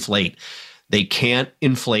can't inflate. They can't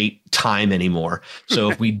inflate time anymore. So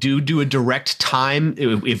if we do a direct time,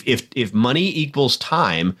 if money equals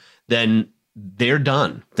time, then they're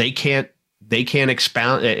done. They can't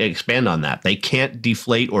expand on that. They can't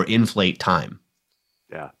deflate or inflate time.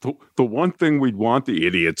 Yeah. The one thing we'd want the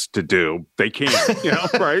idiots to do, they can't,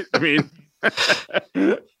 right? I mean,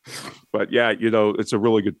 but yeah, it's a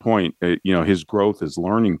really good point. His growth, his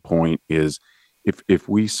learning point is if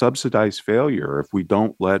we subsidize failure, if we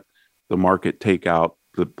don't let the market take out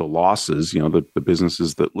the losses, the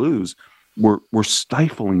businesses that lose, we're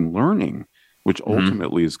stifling learning, which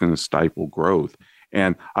ultimately is going to stifle growth.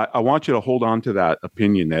 And I want you to hold on to that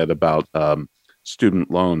opinion, Ed, about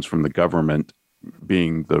student loans from the government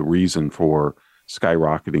being the reason for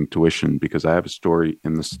skyrocketing tuition, because I have a story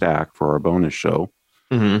in the stack for our bonus show.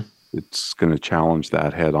 Mm-hmm. It's going to challenge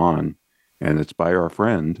that head on. And it's by our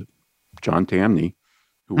friend, John Tamney,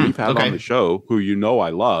 who we've had on the show, who I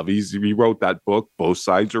love. He wrote that book, Both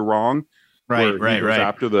Sides Are Wrong. Right.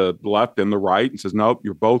 After the left and the right and says, nope,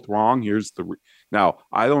 you're both wrong. Here's the now,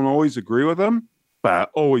 I don't always agree with him, but I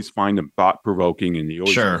always find him thought-provoking, and he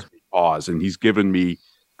always makes me pause. And he's given me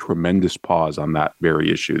tremendous pause on that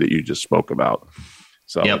very issue that you just spoke about.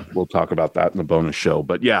 So we'll talk about that in the bonus show.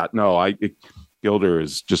 But yeah, no, Gilder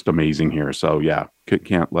is just amazing here. So yeah,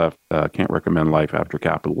 can't recommend Life After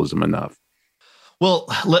Capitalism enough. Well,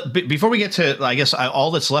 before we get to, I guess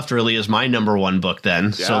all that's left really is my number one book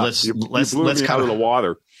then. Yeah, so let's out of the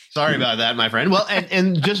water. Sorry about that, my friend. Well,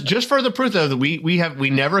 and just for the proof, though, that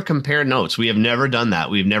we never compare notes. We have never done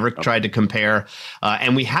that. We've never tried to compare,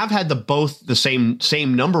 and we have had the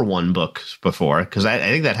same number one book before, because I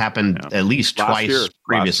think that happened at least twice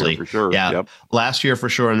previously. Last year for sure. Yeah, last year for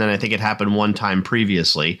sure, and then I think it happened one time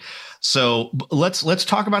previously. So let's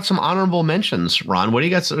talk about some honorable mentions, Ron. What do you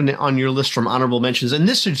got on your list from honorable mentions? And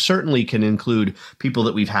this certainly can include people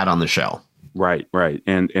that we've had on the show. Right.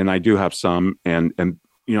 And I do have some, and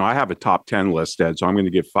I have a top 10 list, Ed, so I'm going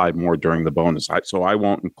to give 5 more during the bonus. So I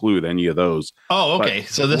won't include any of those. Oh, okay. But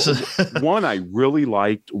so this is one I really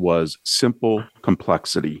liked was Simple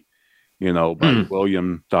Complexity, by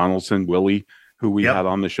William Donaldson, Willie, who we had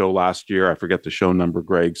on the show last year. I forget the show number,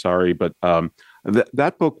 Greg. Sorry, but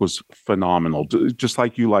that book was phenomenal. Just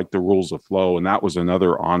like you like The Rules of Flow, and that was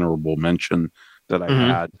another honorable mention that I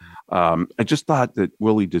had. I just thought that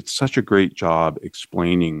Willie did such a great job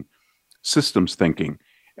explaining systems thinking,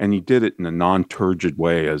 and he did it in a non-turgid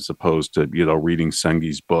way, as opposed to reading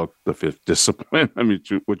Sengi's book, The Fifth Discipline,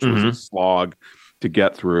 which was a slog to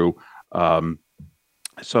get through.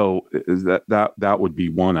 So that would be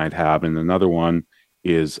one I'd have, and another one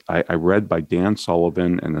is I read by Dan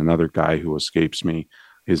Sullivan and another guy who escapes me.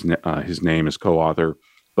 His name is co-author,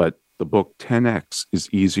 but the book 10X is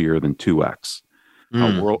easier than 2X.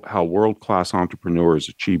 How world-class entrepreneurs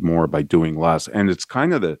achieve more by doing less, and it's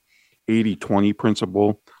kind of the 80-20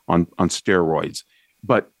 principle on steroids.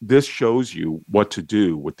 But this shows you what to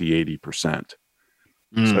do with the 80%.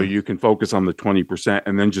 So you can focus on the 20%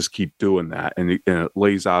 and then just keep doing that. And it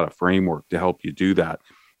lays out a framework to help you do that.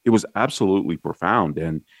 It was absolutely profound.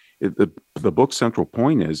 And the book's central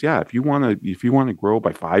point is, if you want to grow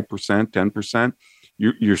by 5%, 10%,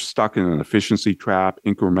 you're stuck in an efficiency trap,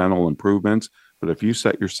 incremental improvements. But if you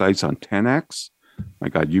set your sights on 10X, my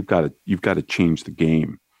God, you've got to change the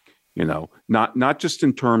game. Not just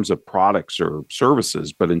in terms of products or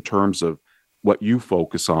services, but in terms of what you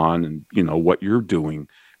focus on and, what you're doing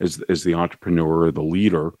as the entrepreneur or the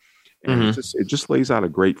leader. And it just lays out a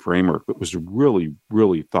great framework. It was a really,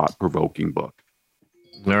 really thought-provoking book.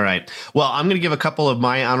 All right. Well, I'm going to give a couple of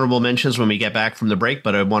my honorable mentions when we get back from the break,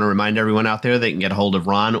 but I want to remind everyone out there they can get a hold of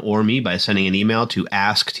Ron or me by sending an email to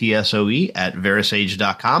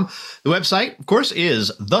asktsoe@verisage.com. The website, of course,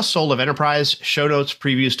 is The Soul of Enterprise. Show notes,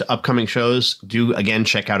 previews to upcoming shows. Do, again,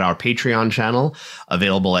 check out our Patreon channel,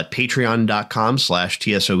 available at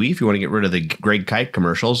patreon.com/TSOE. If you want to get rid of the Greg Kite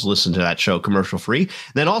commercials, listen to that show commercial-free.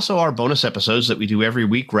 Then also our bonus episodes that we do every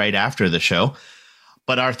week right after the show.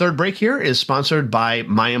 But our third break here is sponsored by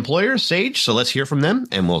my employer, Sage. So let's hear from them,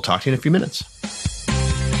 and we'll talk to you in a few minutes.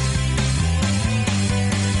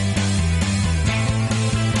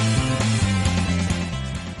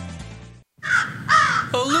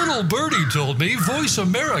 A little birdie told me Voice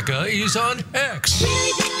America is on X.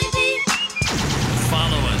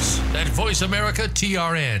 Follow us at Voice America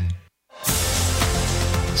TRN.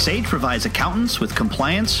 Sage provides accountants with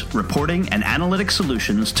compliance, reporting, and analytic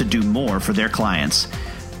solutions to do more for their clients.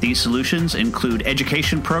 These solutions include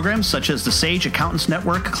education programs such as the Sage Accountants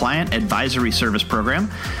Network Client Advisory Service Program.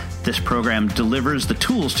 This program delivers the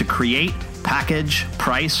tools to create, package,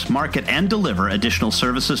 price, market, and deliver additional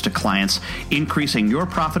services to clients, increasing your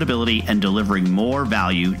profitability and delivering more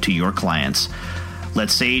value to your clients. Let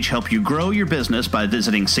Sage help you grow your business by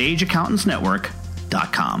visiting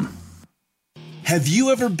sageaccountantsnetwork.com. Have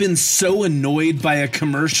you ever been so annoyed by a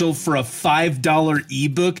commercial for a $5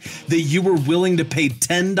 ebook that you were willing to pay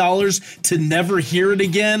 $10 to never hear it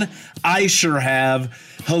again? I sure have.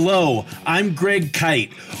 Hello, I'm Greg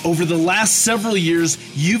Kite. Over the last several years,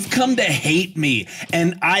 you've come to hate me,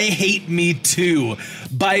 and I hate me too.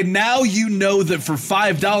 By now, you know that for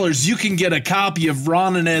 $5, you can get a copy of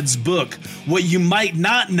Ron and Ed's book. What you might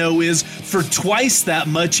not know is for twice that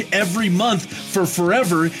much every month for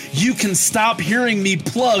forever, you can stop hearing hearing me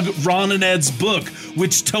plug Ron and Ed's book,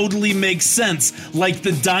 which totally makes sense, like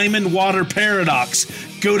the Diamond Water Paradox.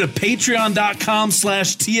 Go to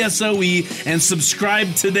patreon.com/TSOE and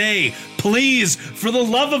subscribe today. Please, for the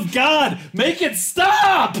love of God, make it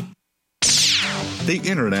stop! The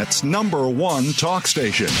Internet's #1 talk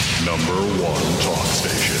station. #1 talk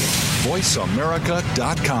station.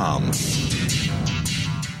 VoiceAmerica.com.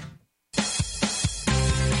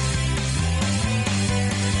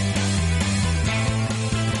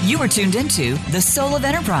 You are tuned into The Soul of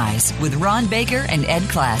Enterprise with Ron Baker and Ed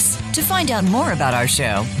Class. To find out more about our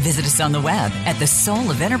show, visit us on the web at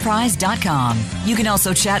thesoulofenterprise.com. You can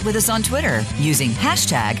also chat with us on Twitter using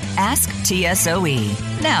hashtag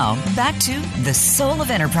AskTSOE. Now, back to The Soul of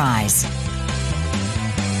Enterprise.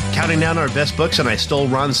 Counting down our best books, and I stole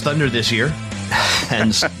Ron's thunder this year.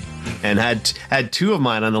 And had two of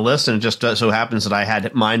mine on the list, and it just so happens that I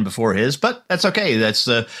had mine before his, but that's okay. That's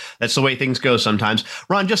the way things go sometimes.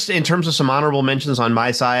 Ron, just in terms of some honorable mentions on my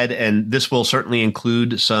side, and this will certainly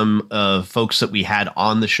include some folks that we had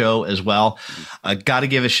on the show as well. Got to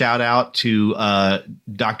give a shout out to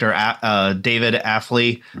Dr. David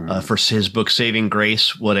Affley for his book Saving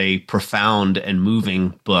Grace. What a profound and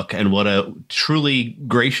moving book, and what a truly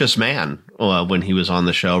gracious man when he was on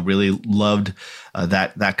the show. Really loved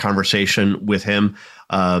that conversation with him.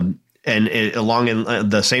 And along in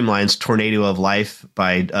the same lines, Tornado of Life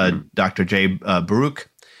by Dr. Jay Baruch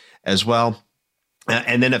as well.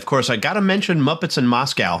 And then, of course, I got to mention Muppets in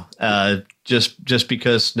Moscow, just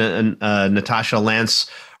because Natasha Lance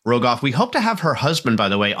Rogoff. We hope to have her husband, by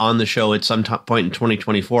the way, on the show at some point in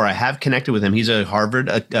 2024. I have connected with him. He's a Harvard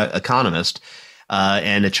economist.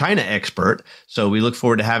 And a China expert. So we look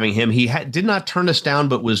forward to having him. He did not turn us down,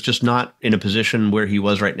 but was just not in a position where he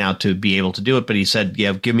was right now to be able to do it. But he said,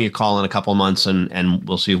 yeah, give me a call in a couple of months and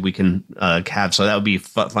we'll see if we can have. So that would be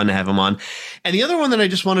fun to have him on. And the other one that I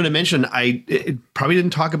just wanted to mention, I probably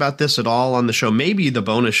didn't talk about this at all on the show, maybe the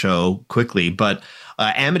bonus show quickly, but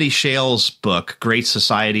Amity Shale's book, Great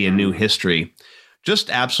Society and New History.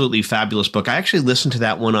 Just absolutely fabulous book. I actually listened to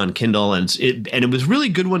that one on Kindle, and it was a really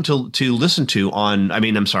good one to listen to on,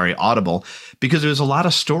 Audible, because there's a lot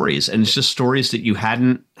of stories, and it's just stories that you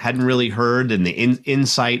hadn't really heard, and the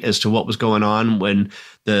insight as to what was going on when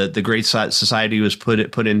the Great Society was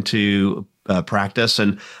put into practice,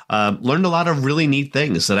 and learned a lot of really neat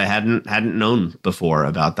things that I hadn't known before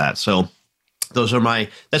about that. So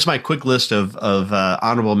that's my quick list of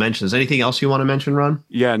honorable mentions. Anything else you want to mention, Ron?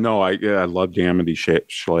 Yeah, no, I loved Amity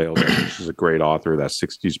Shlail. She's a great author. That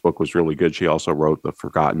 60s book was really good. She also wrote The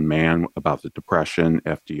Forgotten Man about the Depression,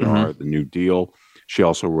 FDR, the New Deal. She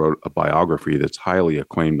also wrote a biography that's highly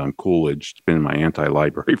acclaimed on Coolidge. It's been in my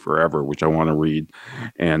anti-library forever, which I want to read.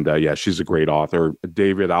 And she's a great author.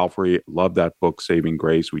 David Affley, loved that book, Saving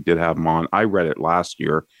Grace. We did have him on. I read it last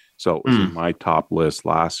year, so it was in my top list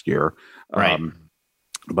last year. Right.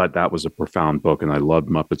 But that was a profound book, and I loved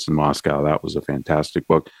Muppets in Moscow. That was a fantastic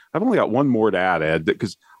book. I've only got one more to add, Ed,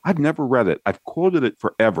 because I've never read it. I've quoted it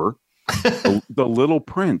forever. The Little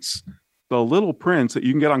Prince. The Little Prince that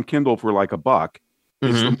you can get on Kindle for like $1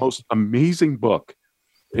 is the most amazing book.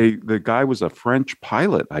 The guy was a French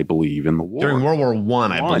pilot, I believe, in the war. During World War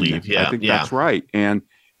I believe. Yeah, I think that's right. And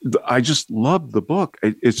I just love the book.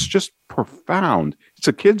 It's just profound. It's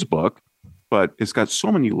a kid's book, but it's got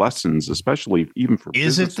so many lessons, especially even for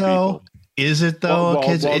business people. Is it though?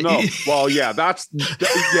 Well, no. Well, yeah,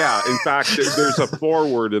 yeah. In fact, there's a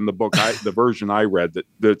foreword in the book, the version I read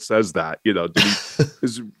that says that. You know,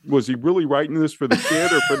 was he really writing this for the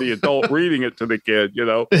kid or for the adult reading it to the kid? You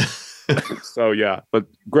know. So yeah, but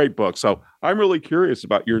great book. So I'm really curious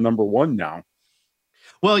about your number one now.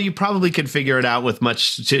 Well, you probably could figure it out with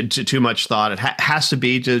too much thought. It has to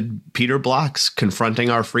be to Peter Block's Confronting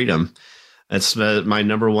Our Freedom. That's my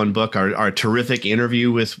number one book. Our terrific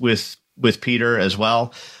interview with Peter as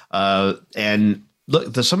well. And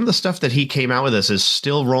look, some of the stuff that he came out with us is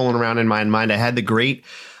still rolling around in my mind. I had the great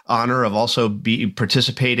honor of also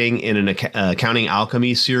participating in an accounting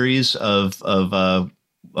alchemy series of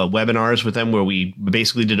webinars with them, where we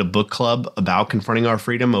basically did a book club about Confronting Our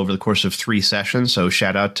Freedom over the course of 3 sessions. So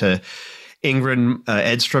shout out to Ingrid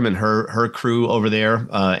Edstrom and her crew over there,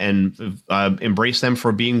 and embrace them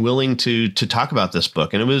for being willing to talk about this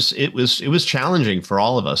book. And it was challenging for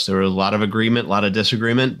all of us. There were a lot of agreement, a lot of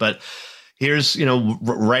disagreement, but here's,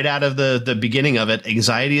 right out of the beginning of it,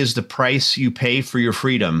 anxiety is the price you pay for your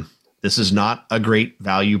freedom. This is not a great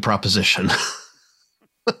value proposition.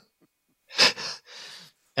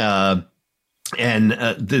 I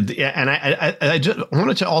just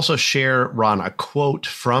wanted to also share, Ron, a quote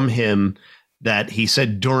from him that he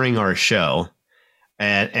said during our show.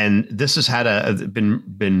 and this has had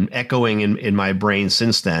been echoing in my brain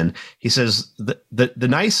since then. He says the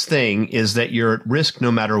nice thing is that you're at risk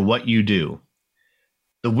no matter what you do.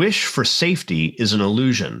 The wish for safety is an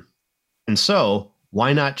illusion, and so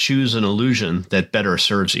why not choose an illusion that better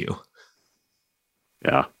serves you?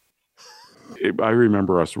 Yeah. I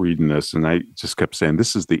remember us reading this, and I just kept saying,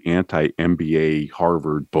 this is the anti-MBA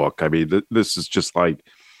Harvard book. I mean, this is just like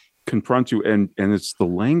confront you, and it's the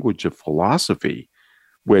language of philosophy,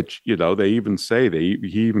 which, you know, they even say, he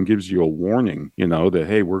even gives you a warning, you know, that,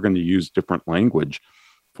 hey, we're going to use different language.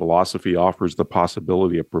 Philosophy offers the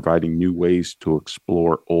possibility of providing new ways to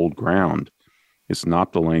explore old ground. It's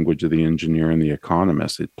not the language of the engineer and the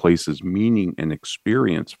economist. It places meaning and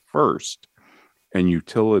experience first, and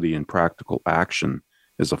utility and practical action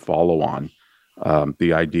is a follow-on.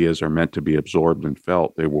 The ideas are meant to be absorbed and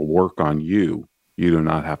felt. They will work on you. You do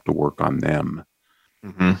not have to work on them.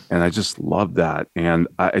 Mm-hmm. And I just love that. And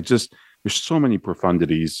there's so many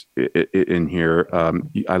profundities in here.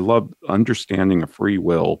 I love understanding of free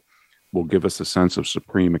will give us a sense of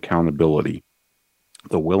supreme accountability.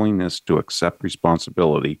 The willingness to accept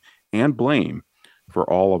responsibility and blame for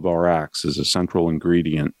all of our acts is a central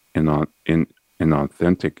ingredient in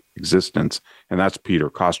authentic existence. And that's Peter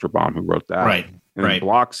Kosterbaum who wrote that. Right. And right.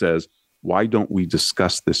 Block says, why don't we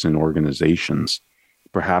discuss this in organizations?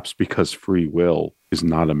 Perhaps because free will is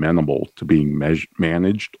not amenable to being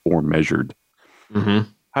managed or measured. Mm-hmm.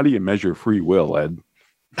 How do you measure free will, Ed?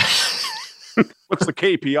 What's the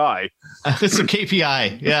KPI? It's a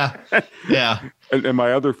KPI. Yeah. Yeah. And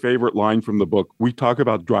my other favorite line from the book, we talk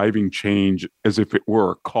about driving change as if it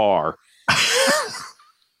were a car.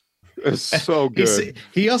 It's so good.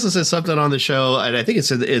 He also says something on the show, and I think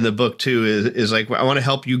it's in the book too, is like, I want to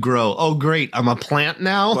help you grow. Oh, great. I'm a plant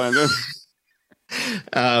now. The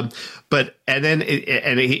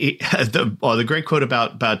great quote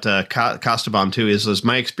about Kosterbaum too is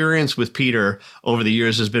my experience with Peter over the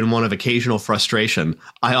years has been one of occasional frustration.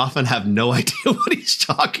 I often have no idea what he's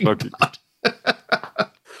talking about.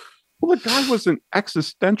 Well, the guy was an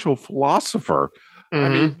existential philosopher. Mm-hmm. I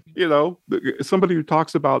mean, you know, somebody who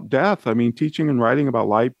talks about death. I mean, teaching and writing about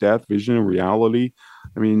life, death, vision, and reality.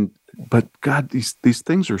 I mean, but God, these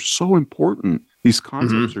things are so important. These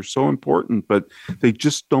concepts are so important, but they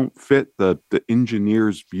just don't fit the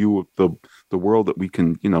engineer's view of the world that we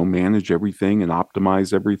can, you know, manage everything and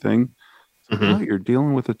optimize everything. So, you're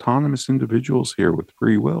dealing with autonomous individuals here with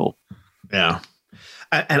free will. Yeah.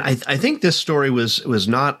 And I think this story was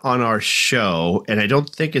not on our show, and I don't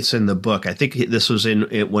think it's in the book. I think this was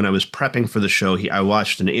when I was prepping for the show. I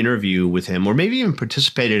watched an interview with him, or maybe even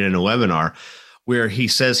participated in a webinar where he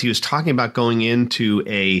says he was talking about going into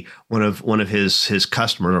one of his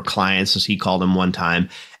customer or clients, as he called him one time.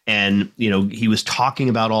 And, you know, he was talking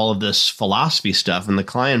about all of this philosophy stuff, and the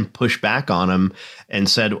client pushed back on him and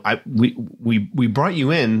said, we brought you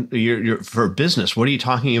in you're for business. What are you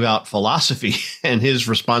talking about philosophy? And his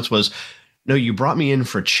response was, no, you brought me in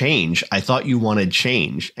for change. I thought you wanted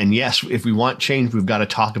change. And yes, if we want change, we've got to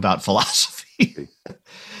talk about philosophy.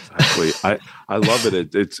 Exactly. I love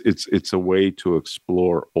it. It's a way to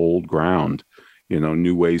explore old ground. You know,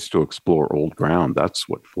 new ways to explore old ground. That's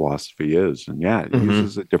what philosophy is. And yeah, it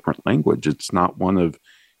uses a different language. It's not one of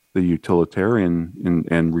the utilitarian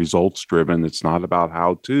and results driven. It's not about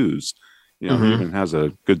how-tos. You know, he even has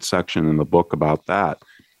a good section in the book about that.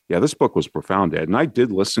 Yeah, this book was profound, Ed. And I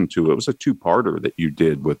did listen to it. It was a two-parter that you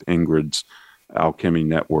did with Ingrid's Alchemy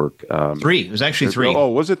Network. 3. It was actually 3. Oh,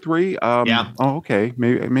 was it 3? Yeah. Oh, okay.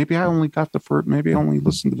 Maybe I only got the first. Maybe I only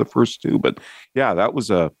listened to the first 2. But yeah, that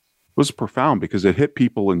was profound because it hit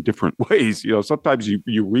people in different ways. You know, sometimes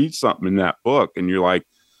you read something in that book and you're like,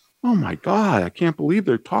 oh my God, I can't believe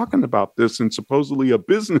they're talking about this in supposedly a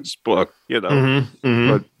business book, you know,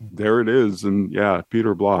 but there it is. And yeah,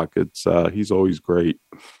 Peter Block, he's always great.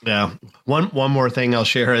 Yeah. One more thing I'll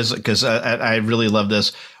share is because I really love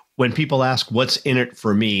this. When people ask what's in it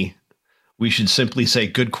for me, we should simply say,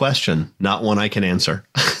 good question, not one I can answer.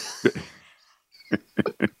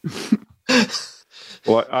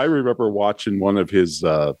 Well, I remember watching one of his,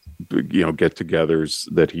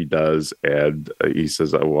 get-togethers that he does, and he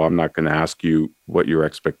says, "Well, I'm not going to ask you what your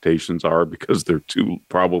expectations are because they're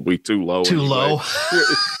probably too low." Too low.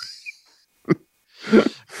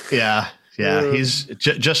 Yeah. He's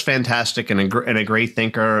just fantastic and a great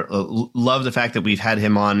thinker. Love the fact that we've had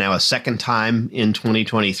him on now a second time in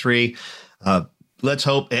 2023. Let's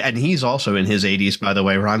hope, and he's also in his 80s, by the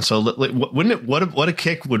way, Ron. So wouldn't it? What a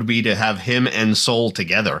kick would be to have him and Soul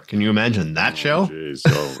together? Can you imagine that show? Geez.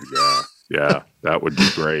 Oh yeah, that would be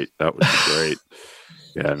great.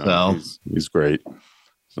 Yeah, no, he's great.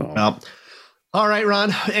 So. Well, All right,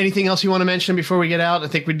 Ron, anything else you want to mention before we get out? I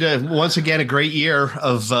think we did, once again, a great year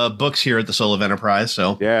of books here at the Soul of Enterprise.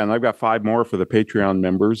 So yeah, and I've got 5 more for the Patreon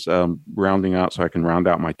members, rounding out so I can round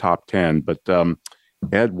out my top 10. But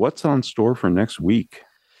Ed, what's on store for next week?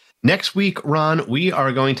 Next week, Ron, we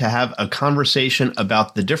are going to have a conversation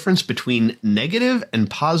about the difference between negative and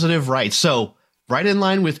positive rights. So right in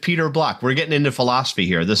line with Peter Block, we're getting into philosophy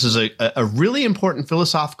here. This is a really important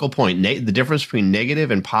philosophical point, the difference between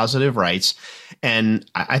negative and positive rights, and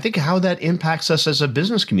I think how that impacts us as a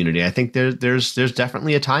business community. I think there's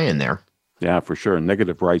definitely a tie-in there. Yeah, for sure.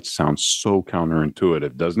 Negative rights sounds so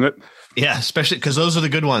counterintuitive, doesn't it? Yeah, especially because those are the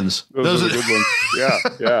good ones. Those are the good ones.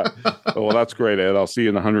 Yeah. Oh, well, that's great, Ed. I'll see you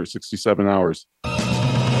in 167 hours.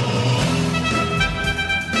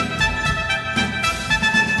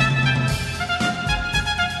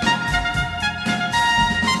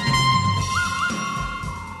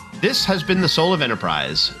 This has been the Soul of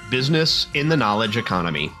Enterprise, Business in the Knowledge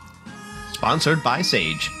Economy. Sponsored by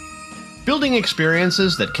Sage. Building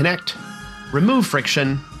experiences that connect, remove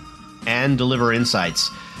friction, and deliver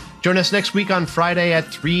insights. Join us next week on Friday at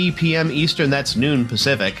 3 p.m. Eastern, that's noon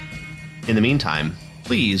Pacific. In the meantime,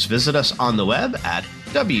 please visit us on the web at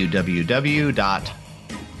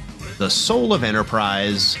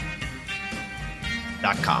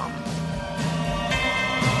www.thesoulofenterprise.com.